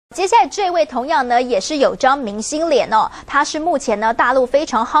接下来这位同样呢也是有张明星脸哦，他是目前呢大陆非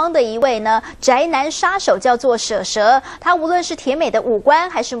常夯的一位呢宅男杀手，叫做蛇蛇。他无论是甜美的五官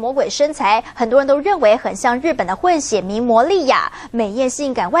还是魔鬼身材，很多人都认为很像日本的混血名模莉亚，美艳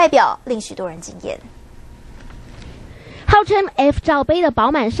性感外表令许多人惊艳。号称 F 罩杯的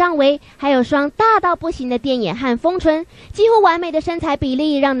饱满上围，还有双大到不行的电眼和丰唇，几乎完美的身材比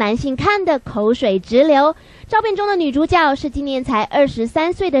例让男性看得口水直流。照片中的女主角是今年才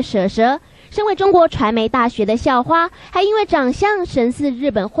23岁的蛇蛇，身为中国传媒大学的校花，还因为长相神似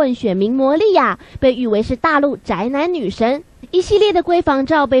日本混血名模莉亚，被誉为是大陆宅男女神。一系列的闺房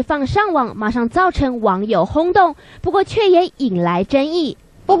照被放上网，马上造成网友轰动，不过却也引来争议。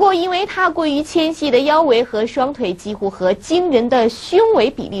不过，因为她过于纤细的腰围和双腿几乎和惊人的胸围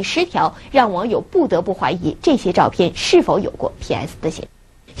比例失调，让网友不得不怀疑这些照片是否有过 PS 的嫌疑。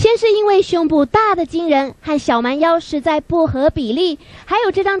先是因为胸部大的惊人和小蛮腰实在不合比例，还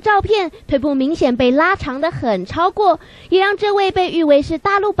有这张照片腿部明显被拉长的很超过，也让这位被誉为是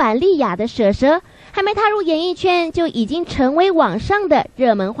大陆版莉亚的蛇蛇，还没踏入演艺圈就已经成为网上的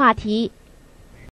热门话题。